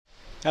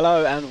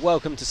Hello and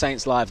welcome to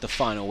Saints Live, the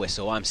final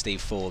whistle. I'm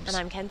Steve Forbes. And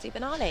I'm Kenzie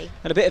Benali.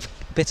 And a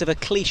bit of a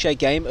cliche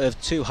game of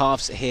two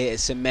halves here at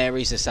St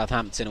Mary's as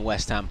Southampton and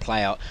West Ham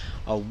play out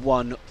a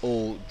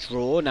 1-1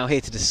 draw. Now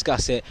here to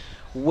discuss it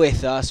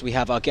with us, we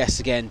have our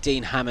guests again,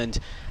 Dean Hammond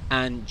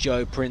and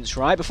Joe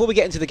Prince-Wright. Before we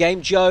get into the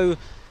game, Joe,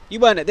 you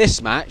weren't at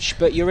this match,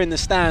 but you're in the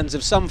stands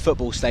of some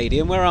football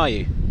stadium. Where are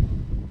you?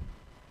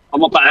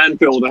 I'm up at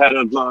Anfield ahead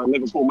of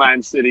Liverpool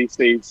Man City,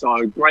 Steve.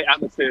 So great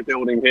atmosphere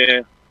building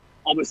here.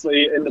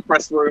 Obviously, in the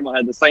press room, I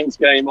had the Saints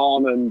game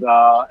on, and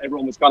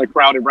everyone was kind of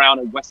crowded around,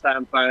 and West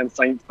Ham fans,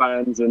 Saints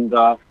fans, and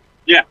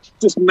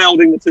just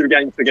melding the two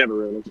games together,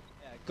 really.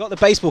 Yeah, got the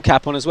baseball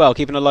cap on as well,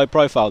 keeping a low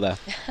profile there.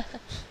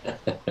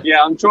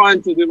 Yeah, I'm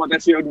trying to do my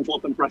best Jurgen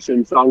Klopp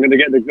impression, so I'm going to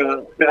get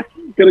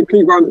gonna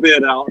keep growing the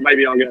beard out.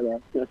 Maybe I'll get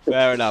there.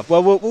 Fair enough.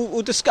 Well,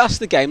 we'll discuss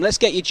the game. Let's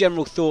get your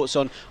general thoughts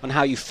on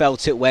how you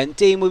felt it went.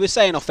 Dean, we were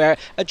saying off air,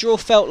 a draw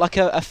felt like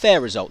a fair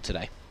result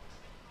today.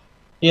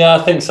 Yeah, I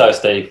think so,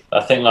 Steve. I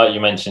think, like you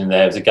mentioned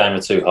there, it was a game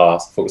of two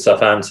halves. I thought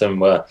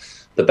Southampton were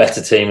the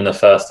better team in the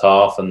first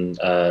half, and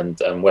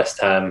West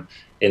Ham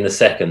in the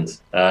second.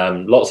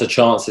 Lots of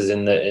chances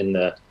in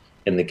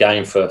the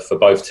game for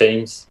both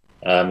teams,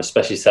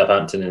 especially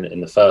Southampton in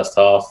the first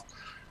half.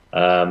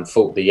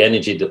 Thought the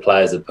energy the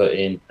players had put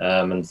in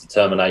and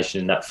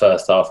determination in that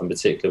first half in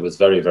particular was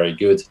very, very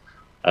good.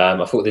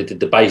 I thought they did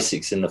the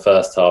basics in the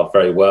first half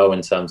very well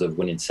in terms of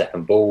winning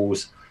second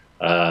balls.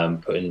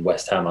 Putting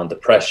West Ham under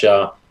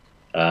pressure.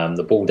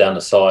 The ball down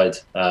the side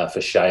for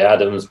Che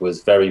Adams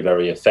was very,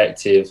 very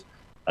effective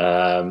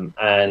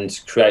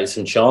and created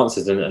some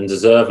chances and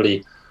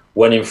deservedly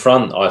went in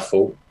front, I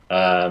thought.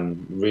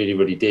 Really,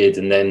 really did.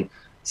 And then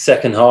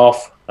second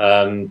half,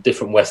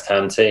 different West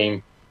Ham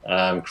team,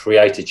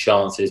 created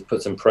chances,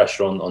 put some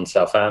pressure on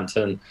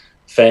Southampton.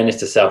 Fairness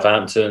to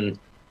Southampton,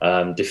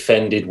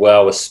 defended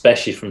well,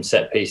 especially from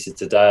set pieces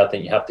today. I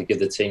think you have to give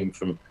the team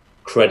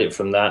credit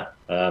from that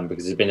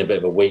because there's been a bit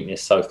of a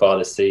weakness so far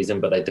this season,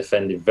 but they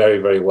defended very,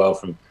 very well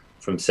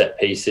from set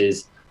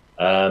pieces.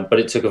 But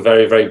it took a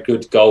very, very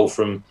good goal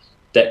from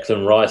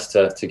Declan Rice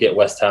to get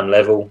West Ham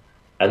level.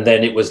 And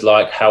then it was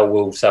like, how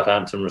will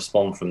Southampton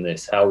respond from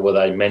this? How will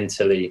they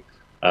mentally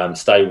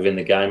stay within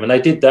the game? And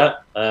they did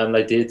that.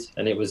 They did,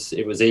 and it was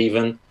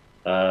even.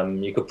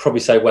 You could probably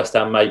say West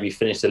Ham maybe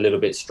finished a little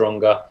bit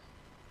stronger.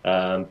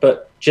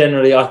 But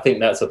generally, I think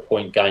that's a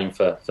point game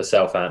for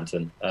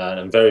Southampton,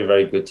 and very,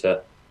 very good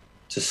to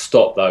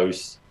stop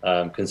those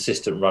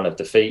consistent run of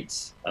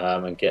defeats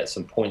and get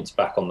some points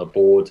back on the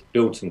board,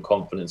 build some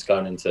confidence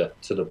going into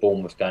the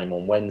Bournemouth game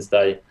on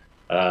Wednesday.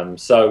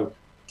 So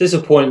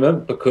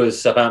disappointment because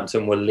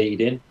Southampton were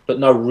leading, but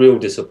no real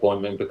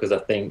disappointment because I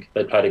think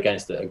they played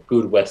against a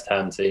good West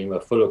Ham team, are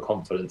full of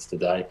confidence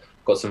today,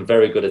 got some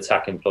very good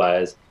attacking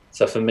players.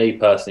 So for me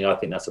personally, I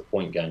think that's a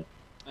point game.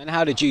 And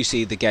how did you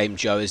see the game,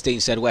 Joe? As Dean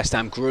said, West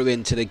Ham grew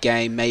into the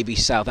game, maybe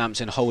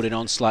Southampton holding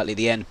on slightly at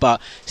the end, but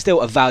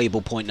still a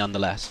valuable point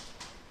nonetheless.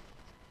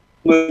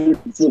 It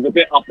was a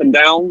bit up and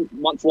down,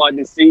 much like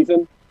this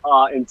season,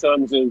 in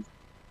terms of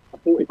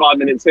 45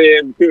 minutes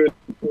here, good,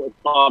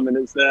 45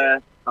 minutes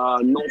there,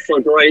 not so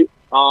great.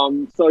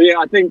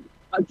 I think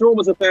a draw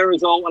was a fair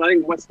result, and I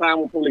think West Ham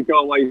will probably go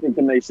away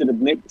thinking they should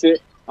have nicked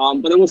it.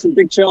 But there were some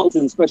big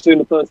chances, especially in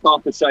the first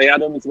half for Che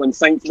Adams, when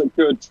Saints looked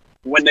good,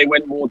 when they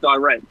went more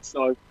direct.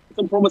 So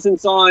some promising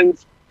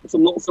signs,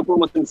 some not so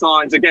promising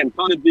signs. Again,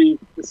 kind of the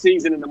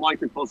season in the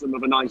microcosm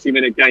of a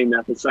 90-minute game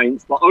there for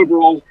Saints. But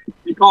overall,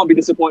 you can't be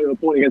disappointed with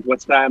a point against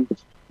West Ham.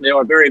 They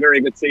are a very, very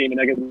good team, and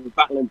they're going to be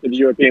battling for the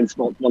European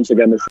spot once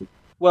again this season.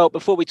 Well,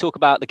 before we talk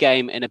about the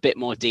game in a bit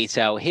more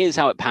detail, here's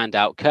how it panned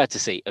out,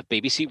 courtesy of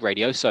BBC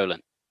Radio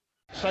Solent.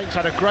 Saints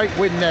had a great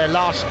win there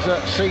last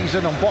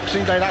season on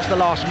Boxing Day. That's the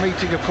last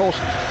meeting, of course.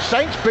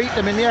 Saints beat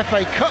them in the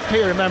FA Cup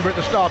here, remember, at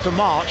the start of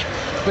March.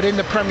 But in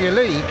the Premier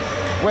League,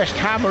 West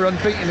Ham are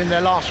unbeaten in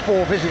their last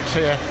 4 visits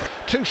here.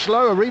 Too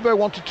slow, Aribo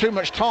wanted too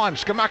much time.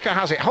 Scamacca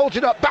has it, holds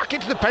it up, back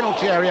into the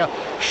penalty area,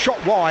 shot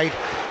wide.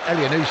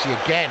 Elyounoussi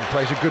again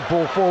plays a good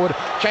ball forward.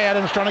 Che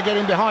Adams trying to get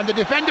in behind the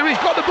defender. He's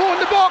got the ball in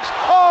the box.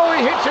 Oh,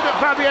 he hits it at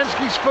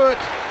Fabianski's foot.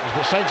 As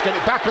the Saints get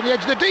it back on the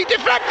edge of the D,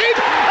 deflected,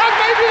 and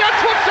maybe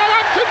that's what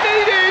Southampton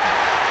needed.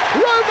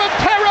 Roma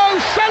Perro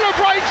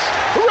celebrates,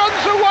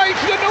 runs away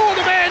to the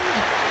northern end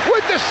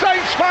with the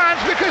Saints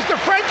fans because the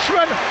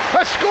Frenchman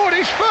has scored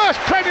his first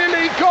Premier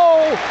League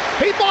goal.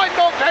 He might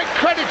not get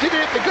credited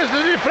it because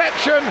of the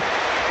deflection,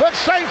 but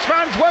Saints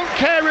fans won't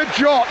care a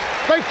jot.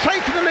 They've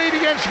taken the lead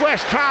against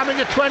West Ham in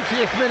the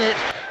 20th minute.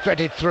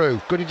 Threaded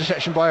through. Good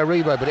interception by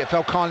Aribo, but it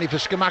fell kindly for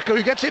Scamacca,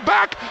 who gets it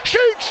back.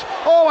 Shoots!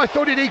 Oh, I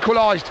thought he'd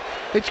equalised.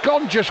 It's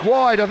gone just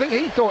wide. I think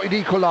he thought he'd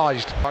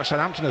equalised.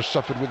 Southampton have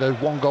suffered with those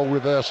 1-goal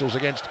reversals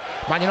against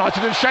Man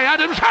United, and Che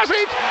Adams has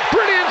it!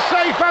 Brilliant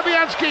save,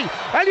 Fabianski.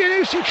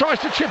 Elyounoussi tries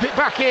to chip it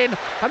back in,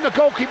 and the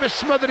goalkeeper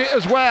smothered it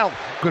as well.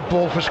 Good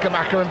ball for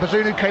Scamacca, and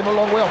Bazunu came a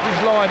long way off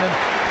his line,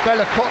 and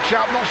Bella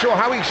Kotchap, not sure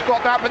how he's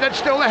got that, but then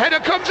still the header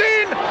comes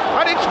in,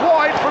 and it's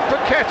wide from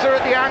Paqueta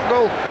at the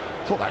angle.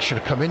 Thought that should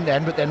have come in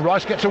then, but then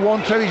Rice gets a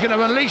 1-2. He's going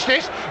to unleash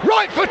this.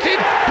 Right-footed,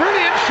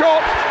 brilliant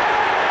shot.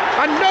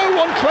 and no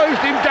one closed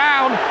him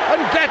down,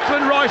 and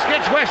Declan Rice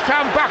gets West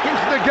Ham back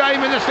into the game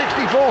in the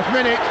 64th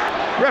minute.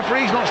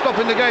 Referee's not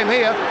stopping the game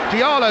here.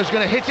 Diallo's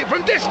going to hit it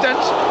from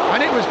distance,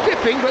 and it was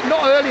dipping but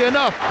not early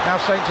enough. Now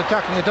Saints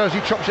attacking.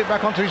 Edozie chops it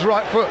back onto his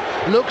right foot,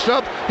 looks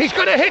up, he's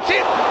going to hit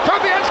it.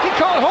 Fabianski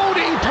can't hold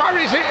it, he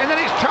parries it, and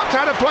then it's tapped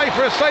out of play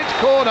for a Saints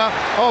corner.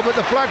 Oh, but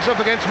the flag's up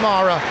against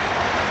Mara.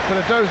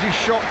 But Edozie's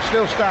shot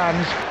still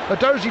stands.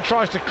 Edozie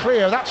tries to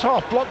clear, that's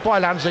half blocked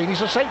by Lanzini,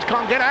 so Saints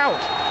can't get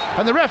out.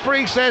 And the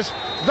referee says,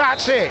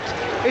 that's it,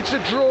 it's a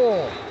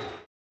draw.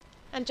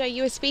 And Joe,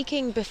 you were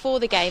speaking before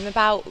the game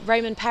about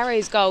Romain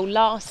Perraud's goal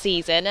last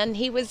season, and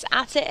he was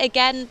at it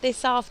again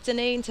this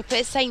afternoon to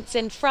put Saints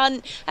in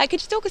front.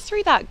 Could you talk us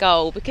through that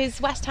goal?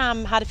 Because West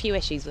Ham had a few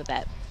issues with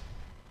it.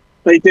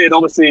 They did,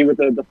 obviously, with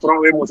the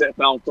throw-in. Was it a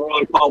foul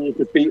throw? Carl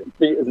Walker's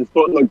feet as his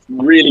foot looked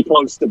really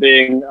close to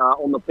being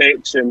on the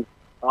pitch, and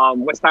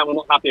West Ham were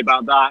not happy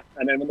about that.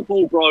 And then when the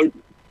ball broke,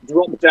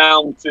 dropped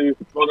down to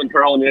Romain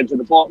Perraud on the edge of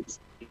the box.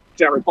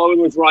 Jarrod Bowen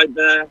was right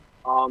there.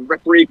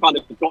 Referee kind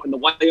of got in the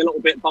way a little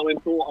bit, Bowen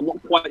thought. I'm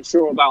not quite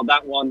sure about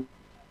that one.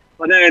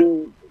 But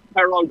then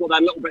Perraud got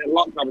that little bit of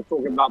luck I was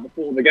talking about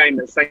before the game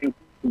that Saints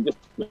just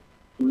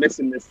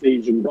missing this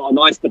season. Got a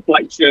nice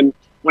deflection,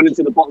 went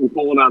into the bottom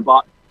corner,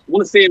 but I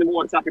want to see him in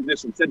more attacking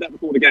position. Said that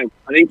before the game.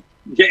 I think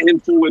getting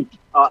him forward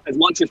as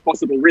much as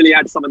possible really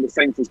adds some of the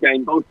Saints'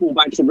 game. Both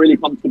fullbacks are really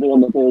comfortable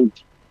on the ball.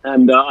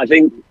 And I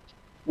think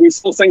we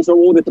saw Saints are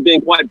ordered to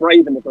being quite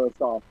brave in the first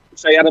half.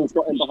 Che Adams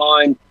got in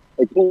behind.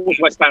 They caused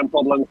West Ham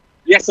problems.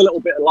 Yes, a little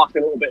bit of luck, a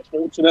little bit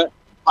fortunate.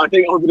 I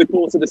think over the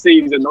course of the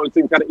season, those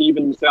things kind of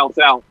even themselves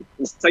out.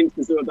 The Saints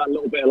deserve that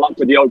little bit of luck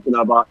with the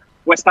opener, but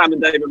West Ham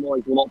and David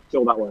Moyes will not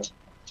feel that way.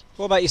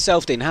 What about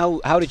yourself, Dean?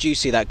 How did you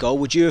see that goal?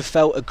 Would you have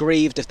felt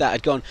aggrieved if that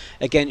had gone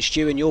against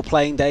you in your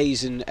playing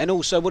days? And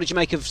also, what did you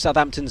make of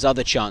Southampton's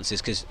other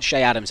chances? Because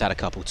Che Adams had a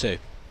couple too.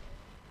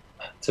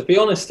 To be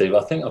honest, Steve,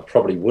 I think I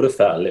probably would have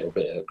felt a little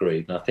bit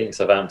aggrieved. And I think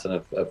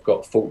Southampton have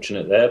got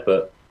fortunate there,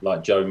 but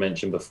like Joe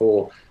mentioned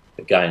before,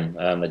 the game,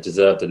 they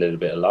deserved a little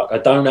bit of luck. I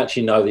don't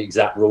actually know the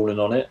exact ruling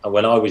on it.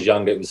 When I was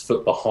younger, it was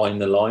foot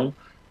behind the line.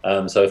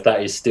 So if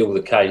that is still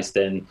the case,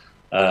 then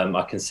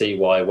I can see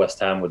why West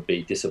Ham would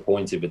be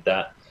disappointed with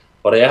that.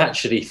 But I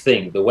actually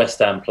think the West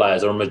Ham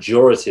players, or a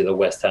majority of the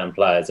West Ham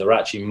players, are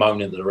actually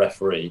moaning at the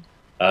referee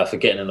for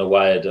getting in the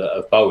way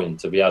of Bowen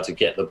to be able to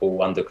get the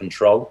ball under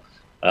control.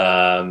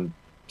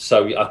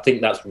 So I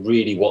think that's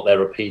really what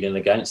they're appealing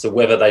against. So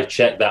whether they've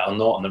checked that or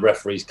not, and the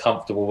referee's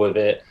comfortable with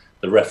it,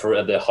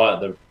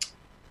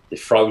 the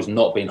throw's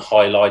not been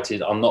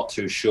highlighted. I'm not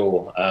too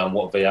sure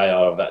what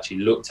VAR have actually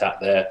looked at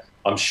there.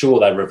 I'm sure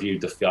they reviewed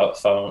the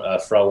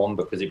throw on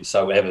because it was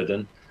so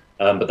evident,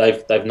 but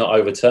they've not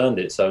overturned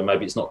it. So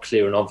maybe it's not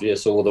clear and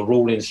obvious, or the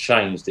ruling's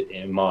changed,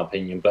 in my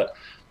opinion. But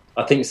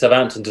I think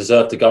Southampton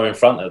deserved to go in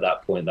front at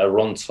that point. They were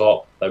on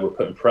top. They were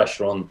putting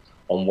pressure on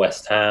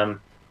West Ham.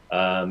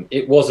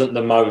 It wasn't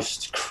the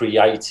most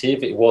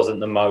creative. It wasn't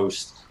the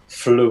most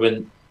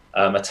fluent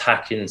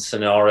attacking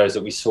scenarios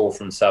that we saw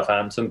from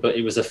Southampton, but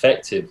it was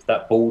effective.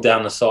 That ball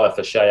down the side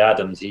for Che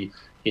Adams,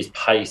 his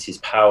pace, his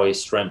power,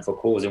 his strength were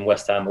causing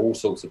West Ham all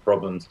sorts of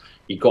problems.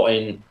 He got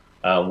in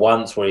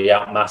once where he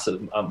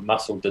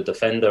outmuscled the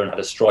defender and had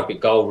a strike at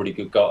goal, really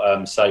good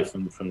save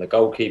from the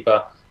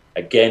goalkeeper.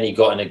 Again, he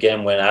got in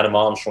again when Adam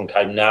Armstrong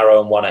came narrow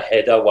and won a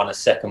header, won a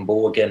second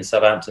ball. Again,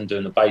 Southampton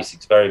doing the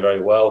basics very,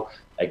 very well.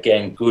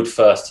 Again, good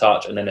first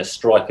touch and then a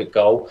strike at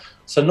goal.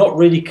 So not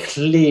really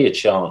clear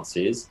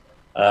chances,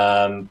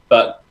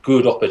 but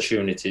good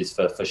opportunities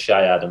for Che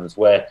Adams,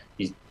 where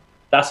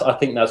I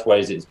think that's where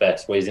he's at his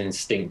best, where he's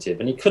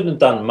instinctive, and he couldn't have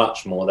done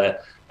much more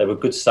there. There were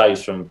good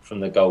saves from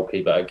the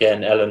goalkeeper.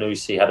 Again,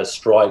 Elyounoussi had a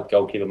strike.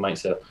 Goalkeeper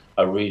makes a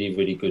really,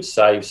 really good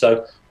save.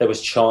 So there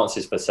was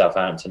chances for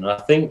Southampton, and I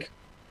think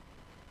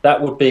that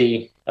would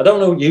be, I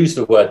don't want to use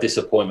the word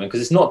disappointment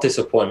because it's not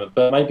disappointment,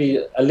 but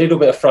maybe a little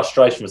bit of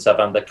frustration with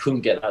Southampton. They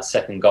couldn't get that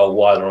second goal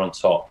while they're on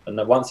top, and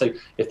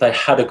if they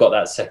had got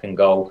that second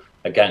goal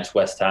against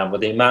West Ham, with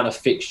the amount of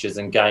fixtures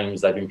and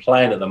games they've been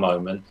playing at the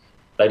moment,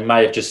 they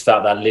may have just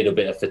felt that little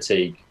bit of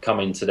fatigue come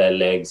into their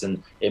legs,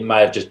 and it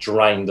may have just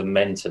drained them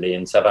mentally,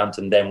 and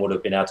Southampton then would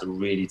have been able to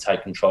really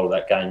take control of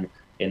that game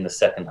in the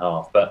second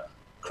half. But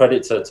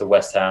credit to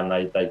West Ham,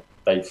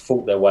 they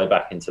fought their way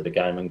back into the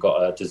game and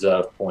got a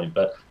deserved point.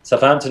 But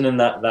Southampton in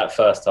that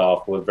first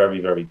half were very,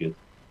 very good.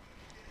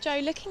 Joe,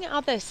 looking at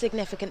other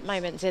significant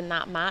moments in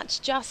that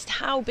match, just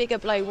how big a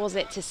blow was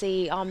it to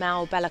see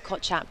Armel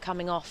Bella-Kotchap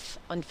coming off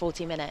on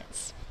 40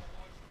 minutes?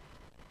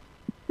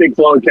 Big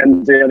blow,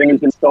 Kenzie. I think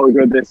he's been so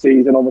good this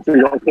season. Obviously,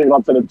 he got called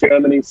up to the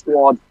Germany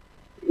squad.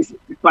 He's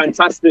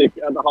fantastic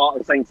at the heart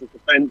of Saints'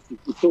 defence.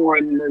 We saw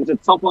him. It was a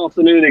tough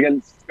afternoon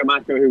against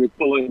Scamacca, who was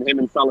pulling him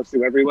and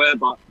Salisu everywhere,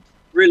 but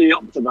really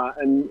up to that.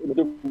 And it was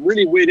a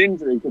really weird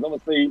injury because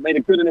obviously he made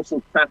a good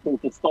initial tackle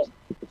to stop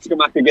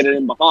Scamacca getting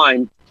in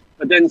behind,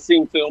 but then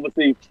seemed to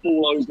obviously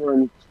fall over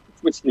and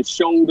twist his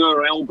shoulder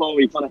or elbow.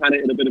 He kind of had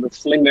it in a bit of a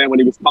sling there when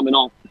he was coming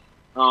off.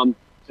 And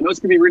those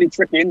can be really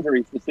tricky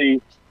injuries to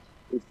see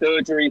His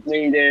surgery's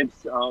needed.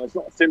 It's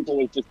not as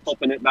simple as just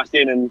popping it back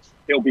in and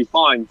he'll be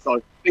fine.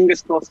 So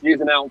fingers crossed he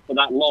isn't out for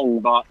that long.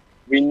 But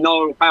we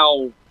know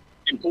how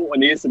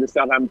important he is to the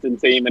Southampton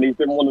team, and he's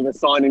been one of the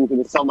signings of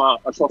the summer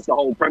across the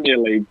whole Premier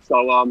League.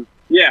 So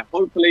yeah,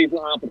 hopefully he's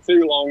not out for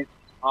too long.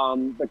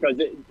 Because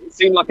it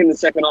seemed like in the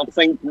second half,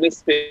 Saints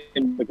missed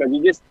him because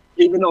he just,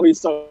 even though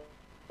he's so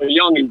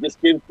young, he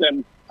just gives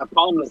them a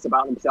calmness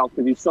about himself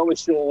because he's so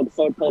assured,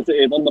 so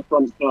positive on the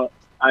front foot.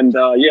 And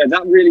yeah,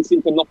 that really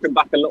seemed to knock him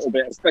back a little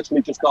bit,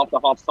 especially just after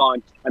half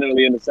time and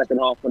early in the second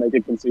half when they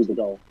did concede the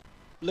goal.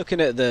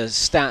 Looking at the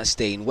stats,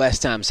 Dean,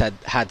 West Ham's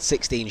had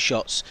 16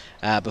 shots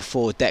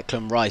before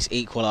Declan Rice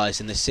equalised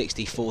in the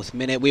 64th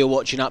minute. We were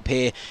watching up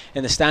here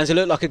in the stands. It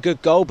looked like a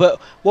good goal, but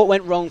what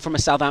went wrong from a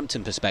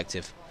Southampton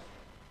perspective?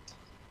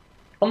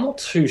 I'm not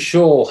too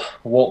sure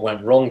what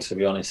went wrong, to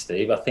be honest,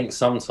 Steve. I think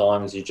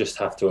sometimes you just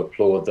have to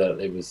applaud that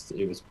it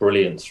was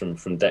brilliance from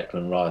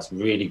Declan Rice.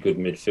 Really good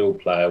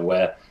midfield player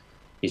where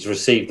he's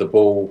received the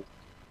ball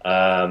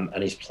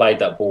and he's played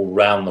that ball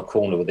round the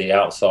corner with the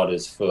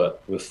outsider's foot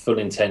with full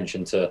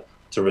intention to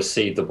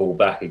receive the ball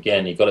back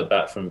again. He got it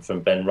back from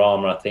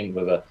Benrahma, I think,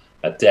 with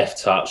a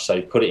deft touch. So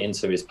he put it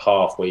into his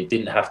path where he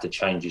didn't have to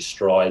change his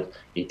stride.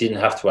 He didn't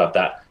have to have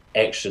that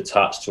extra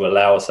touch to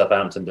allow a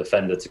Southampton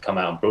defender to come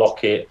out and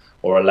block it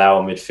or allow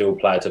a midfield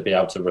player to be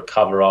able to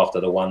recover after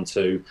the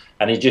 1-2.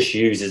 And he just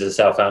uses a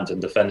Southampton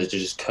defender to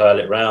just curl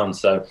it round.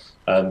 So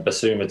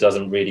Basuma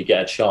doesn't really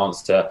get a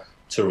chance to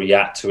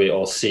react to it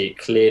or see it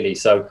clearly.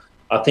 So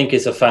I think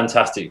it's a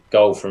fantastic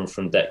goal from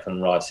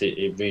Declan Rice.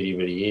 It really,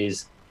 really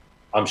is.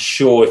 I'm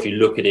sure if you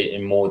look at it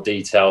in more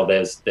detail,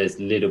 there's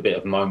a little bit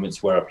of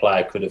moments where a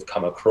player could have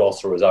come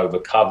across or was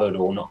overcovered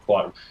or not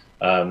quite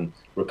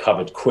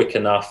recovered quick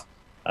enough.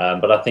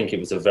 But I think it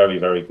was a very,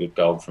 very good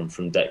goal from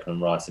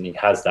Declan Rice, and he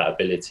has that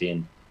ability.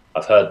 And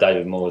I've heard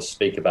David Moyes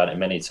speak about it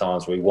many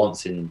times where he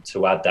wants him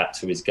to add that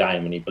to his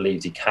game, and he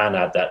believes he can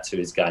add that to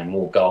his game,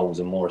 more goals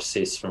and more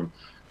assists from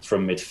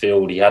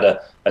midfield. He had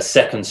a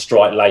second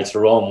strike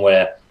later on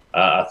where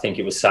I think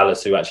it was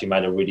Salas who actually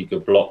made a really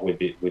good block with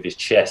his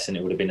chest, and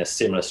it would have been a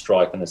similar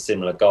strike and a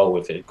similar goal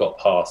if it had got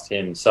past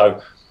him.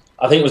 So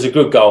I think it was a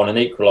good goal and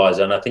an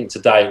equaliser, and I think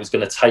today it was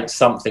going to take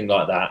something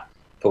like that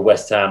for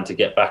West Ham to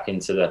get back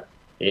into the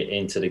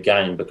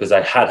game, because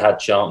they had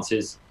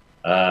chances,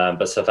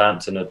 but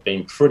Southampton have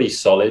been pretty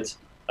solid,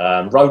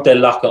 rode their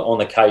luck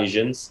on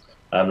occasions,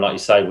 like you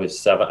say, with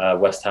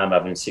West Ham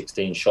having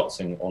 16 shots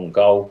on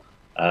goal.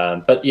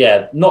 But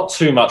yeah, not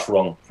too much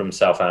wrong from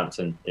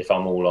Southampton, if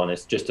I'm all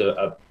honest. Just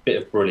a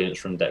bit of brilliance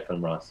from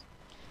Declan Rice.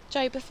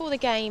 Joe, before the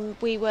game,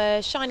 we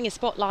were shining a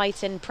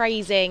spotlight and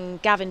praising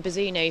Gavin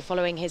Bazunu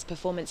following his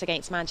performance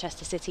against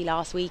Manchester City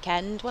last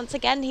weekend. Once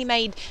again, he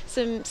made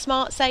some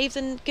smart saves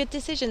and good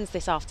decisions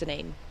this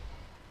afternoon.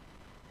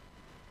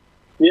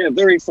 Yeah,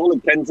 very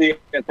solid, Kenzie.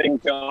 I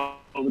think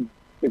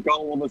the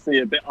goal obviously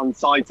a bit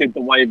unsighted, the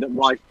way that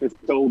Rice just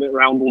pulled it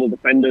around all the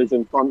defenders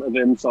in front of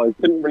him, so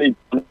couldn't really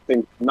do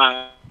anything from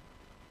that.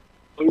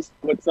 I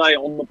would say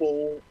on the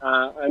ball,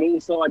 and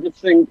also I just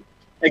think,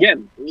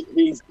 again,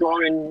 he's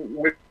growing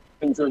with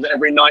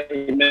every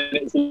 90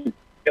 minutes.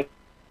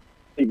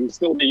 He's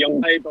still a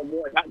young player, but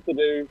what he had to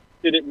do,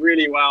 did it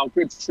really well.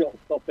 Good shot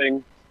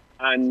stopping,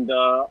 and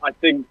I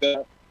think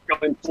that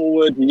going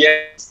forward,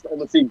 yes,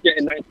 obviously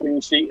getting that clean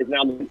sheet is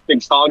now the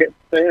big target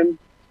for him.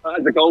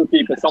 As a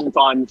goalkeeper,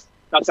 sometimes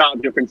that's out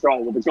of your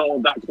control. With a goal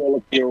of that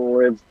quality,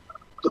 or if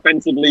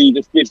defensively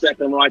just gives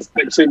Declan Rice a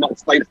bit too much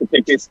space to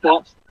pick his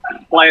spot,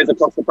 players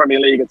across the Premier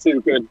League are too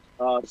good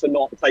to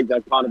not take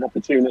that kind of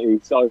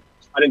opportunity. So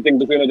I didn't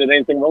think Bazuna did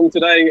anything wrong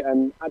today,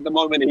 and at the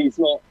moment he's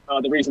not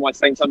the reason why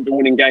Saints haven't been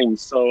winning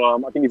games.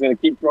 So I think he's going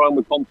to keep growing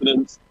with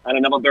confidence, and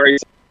another very...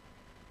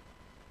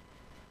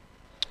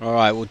 All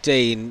right, well,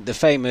 Dean, the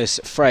famous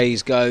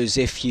phrase goes,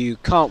 if you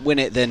can't win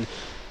it, then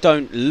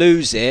don't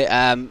lose it.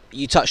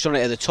 You touched on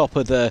it at the top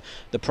of the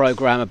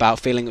programme about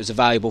feeling it was a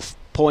valuable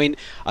point.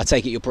 I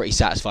take it you're pretty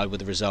satisfied with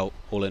the result,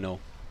 all in all.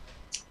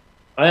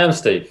 I am,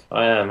 Steve.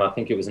 I am. I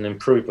think it was an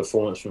improved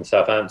performance from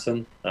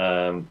Southampton,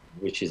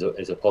 which is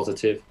a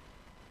positive.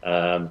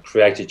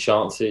 Created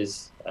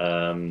chances,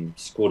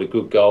 scored a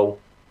good goal,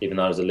 even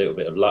though there was a little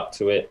bit of luck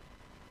to it.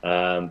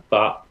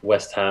 But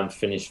West Ham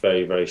finished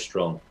very, very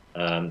strong.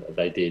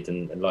 They did,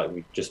 and like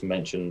we just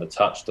mentioned,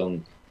 touched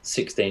on,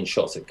 16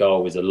 shots at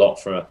goal is a lot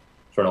for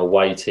an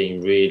away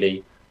team,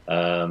 really.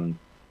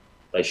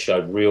 They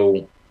showed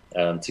real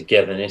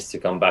togetherness to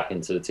come back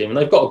into the team, and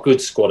they've got a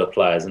good squad of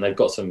players, and they've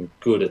got some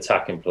good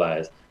attacking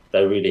players.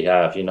 They really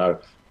have. You know,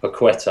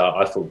 Paqueta,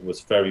 I thought,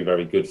 was very,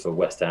 very good for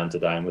West Ham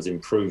today and was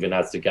improving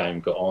as the game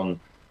got on.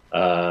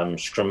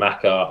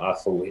 Scamacca, I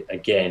thought,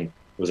 again,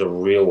 was a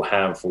real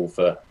handful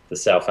for the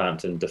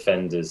Southampton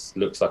defenders.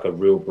 Looks like a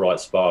real bright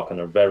spark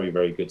and a very,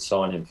 very good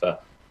signing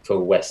for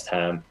West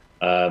Ham.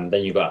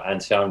 Then you've got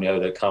Antonio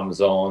that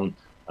comes on.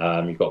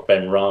 You've got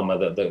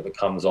Benrahma that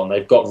comes on.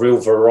 They've got real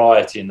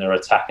variety in their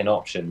attacking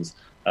options.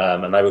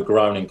 And they were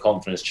growing in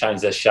confidence,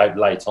 changed their shape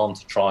late on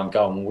to try and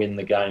go and win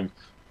the game.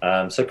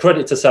 So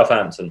credit to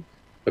Southampton,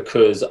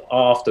 because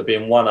after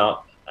being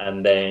 1-up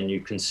and then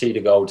you concede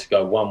a goal to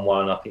go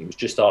 1-1. I think it was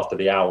just after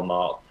the hour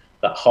mark.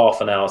 That half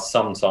an hour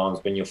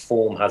sometimes, when your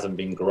form hasn't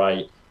been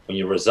great, when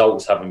your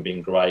results haven't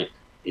been great,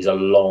 is a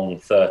long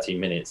 30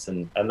 minutes.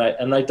 And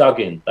they dug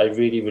in. They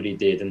really, really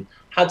did, and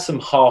had some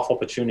half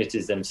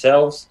opportunities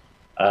themselves.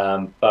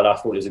 But I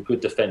thought it was a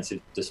good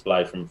defensive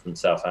display from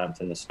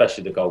Southampton,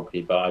 especially the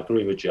goalkeeper. I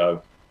agree with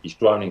Joe. He's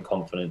grown in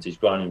confidence. He's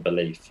grown in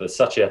belief. For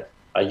such a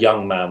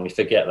young man, we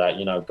forget that.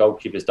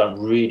 Goalkeepers don't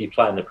really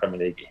play in the Premier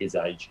League at his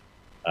age.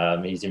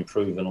 He's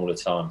improving all the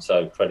time.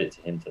 So credit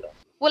to him today.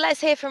 Well,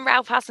 let's hear from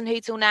Ralph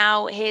Hasenhüttl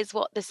now. Here's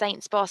what the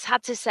Saints boss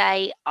had to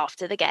say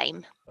after the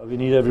game. We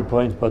need every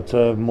point, but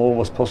more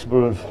was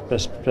possible,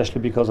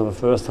 especially because of the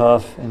first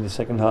half. In the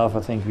second half,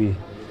 I think we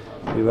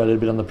were a little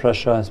bit under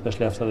pressure,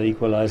 especially after the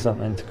equaliser,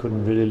 and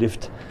couldn't really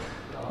lift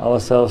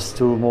ourselves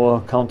to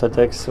more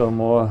counter-attacks or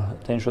more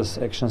dangerous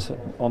actions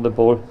on the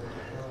ball.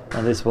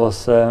 And this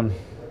was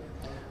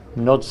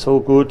not so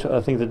good.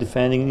 I think the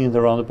defending in and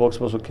around the box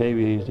was okay.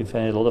 We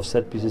defended a lot of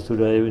set pieces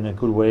today in a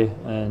good way,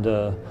 and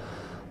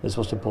this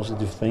was the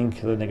positive thing.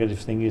 The negative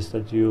thing is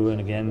that you,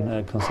 and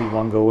again, concede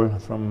one goal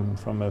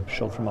from a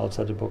shot from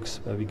outside the box,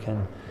 where we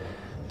can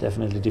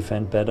definitely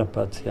defend better.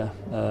 But yeah,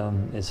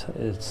 it's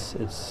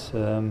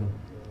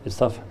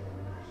tough.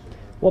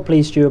 What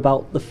pleased you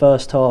about the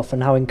first half,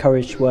 and how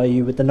encouraged were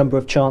you with the number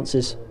of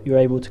chances you were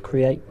able to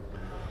create?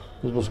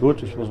 It was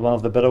good. It was one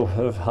of the better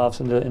halves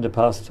in the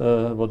past.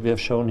 What we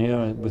have shown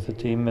here with the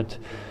team, it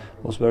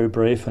was very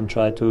brave and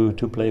tried to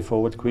play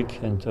forward quick,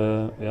 and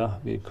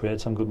we created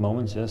some good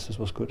moments. Yes, this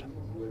was good.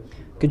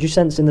 Could you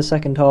sense in the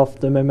second half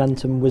the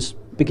momentum was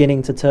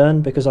beginning to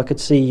turn? Because I could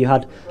see you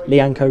had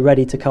Lyanco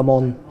ready to come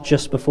on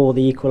just before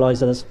the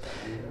equaliser.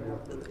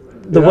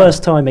 The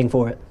worst timing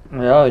for it.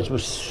 Yeah, it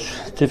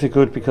was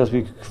difficult because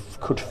we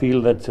could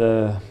feel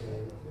that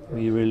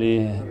we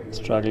really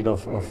struggled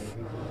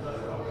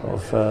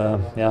of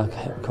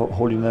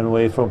holding them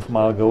away from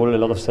our goal. A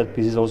lot of set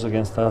pieces also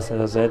against us, as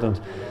I said, and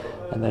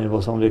then it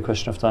was only a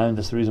question of time.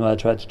 That's the reason why I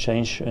tried to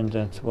change, and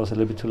it was a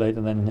little bit too late,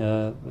 and then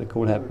the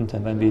goal happened,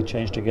 and then we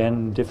changed again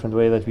in a different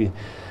way, that we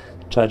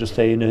tried to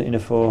stay in a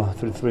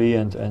 4-3-3,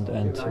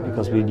 and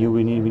because we knew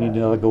we need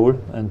another goal,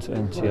 and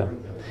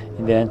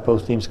in the end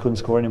both teams couldn't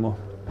score anymore.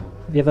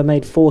 Have you ever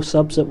made 4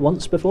 subs at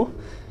once before?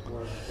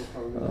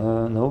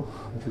 No,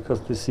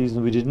 because this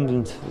season we didn't,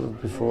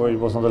 and before it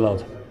was not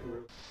allowed.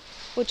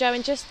 Well, Joe,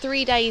 in just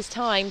 3 days'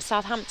 time,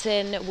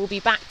 Southampton will be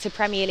back to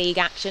Premier League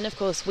action. Of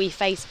course, we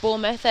face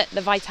Bournemouth at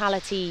the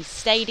Vitality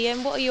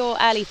Stadium. What are your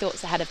early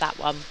thoughts ahead of that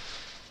one?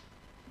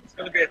 It's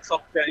going to be a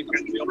tough game.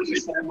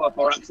 Obviously, Bournemouth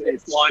are absolutely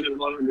flying at the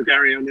moment with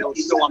Gary O'Neill,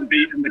 still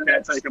unbeaten, the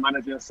caretaker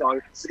manager.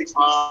 So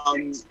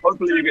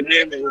hopefully you can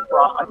hear me.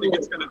 But I think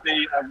it's going to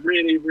be a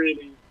really,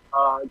 really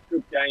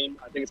good game.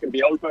 I think it's going to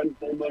be open.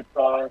 Bournemouth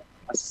are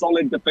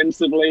solid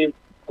defensively.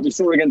 We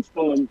saw against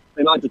Fulham,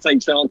 they like to take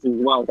chances as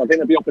well. So I think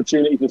there'll be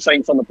opportunities for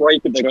Saints on the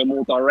break if they go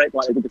more direct,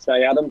 like they did to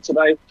Che Adams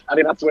today. I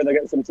think that's where they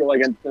get some joy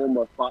against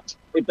Bournemouth. But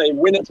if they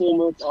win at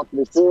Bournemouth after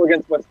this draw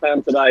against West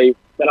Ham today,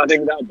 then I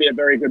think that would be a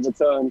very good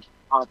return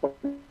for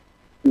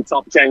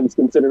tough games,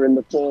 considering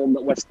the form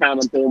that West Ham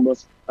and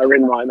Bournemouth are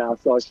in right now.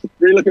 So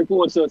really looking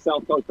forward to a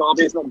South Coast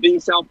derby. It's not the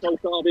South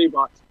Coast derby,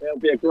 but it'll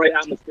be a great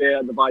atmosphere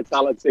at the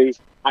Vitality.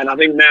 And I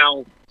think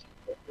now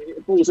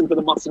it falls into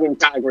the must-win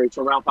category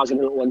for Ralph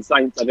Hasenhüttl and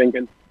Saints, I think.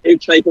 And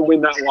if they can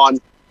win that one,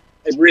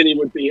 it really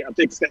would be a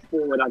big step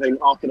forward, I think,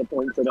 after the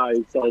point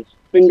today. So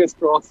fingers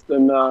crossed,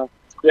 and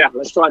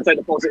let's try and take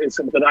the positives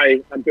from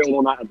today and build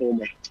on that at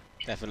Bournemouth.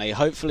 Definitely.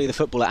 Hopefully the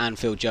football at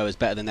Anfield, Joe, is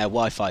better than their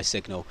Wi-Fi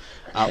signal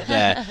up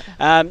there.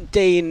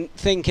 Dean,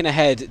 thinking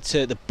ahead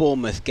to the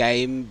Bournemouth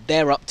game,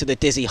 they're up to the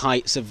dizzy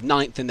heights of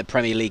 9th in the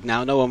Premier League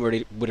now. No one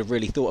really would have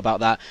really thought about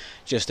that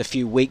just a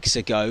few weeks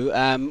ago.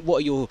 What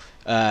are your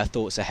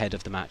thoughts ahead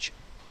of the match?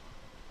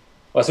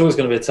 Well, it's always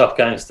going to be a tough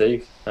game,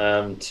 Steve.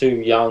 2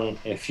 young,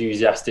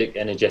 enthusiastic,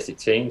 energetic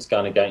teams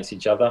going against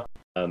each other.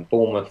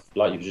 Bournemouth,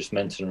 like you've just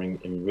mentioned,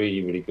 are in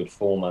really, really good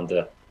form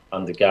under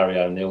Gary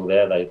O'Neill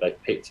there.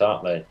 They've picked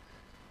up. It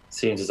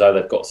seems as though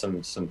they've got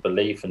some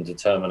belief and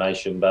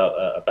determination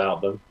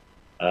about them.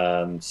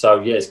 It's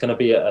going to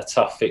be a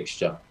tough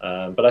fixture.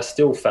 But I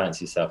still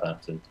fancy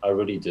Southampton. I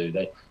really do.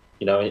 They,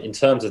 in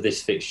terms of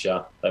this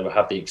fixture, they will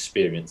have the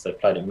experience. They've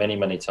played it many,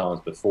 many times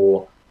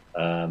before.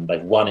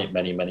 They've won it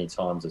many, many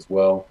times as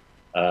well.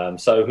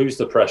 So who's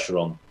the pressure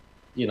on?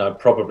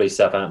 Probably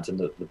Southampton,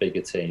 the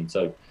bigger team.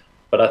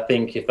 But I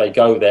think if they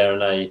go there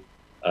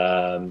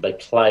and they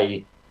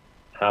play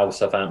how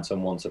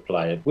Southampton want to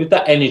play it, with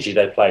that energy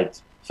they played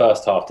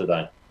first half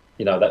today,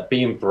 that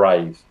being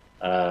brave,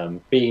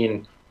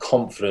 being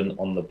confident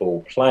on the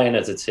ball, playing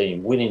as a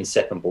team, winning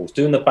second balls,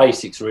 doing the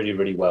basics really,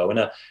 really well.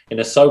 In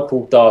a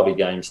so-called derby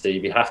game,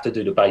 Steve, you have to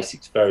do the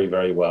basics very,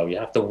 very well. You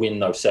have to win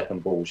those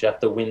second balls. You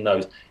have to win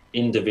those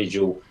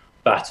individual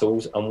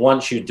battles. And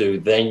once you do,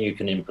 then you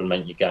can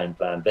implement your game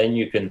plan. Then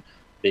you can,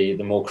 the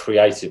more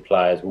creative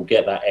players will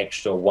get that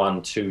extra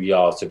 1-2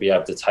 yards to be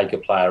able to take a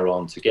player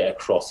on, to get a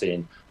cross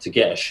in, to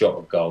get a shot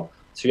at goal.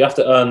 So you have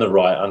to earn the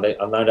right. And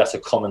I know that's a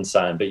common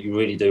saying, but you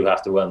really do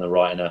have to earn the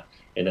right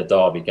in a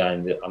derby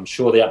game. I'm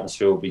sure the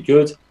atmosphere will be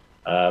good.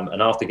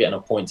 And after getting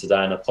a point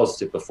today and a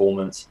positive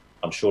performance,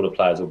 I'm sure the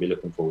players will be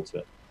looking forward to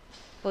it.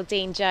 Well,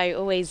 Dean, Joe,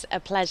 always a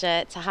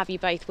pleasure to have you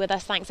both with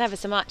us. Thanks ever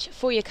so much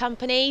for your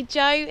company.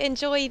 Joe,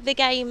 enjoy the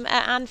game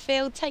at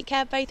Anfield. Take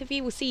care, both of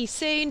you. We'll see you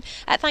soon.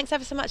 Thanks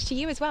ever so much to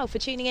you as well for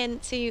tuning in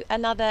to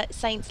another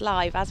Saints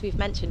Live. As we've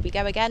mentioned, we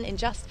go again in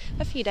just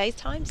a few days'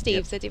 time, Steve.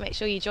 Yep. So do make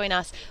sure you join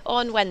us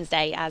on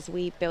Wednesday as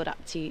we build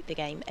up to the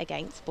game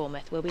against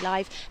Bournemouth. We'll be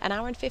live an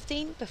hour and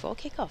 15 before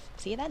kick-off.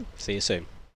 See you then. See you soon.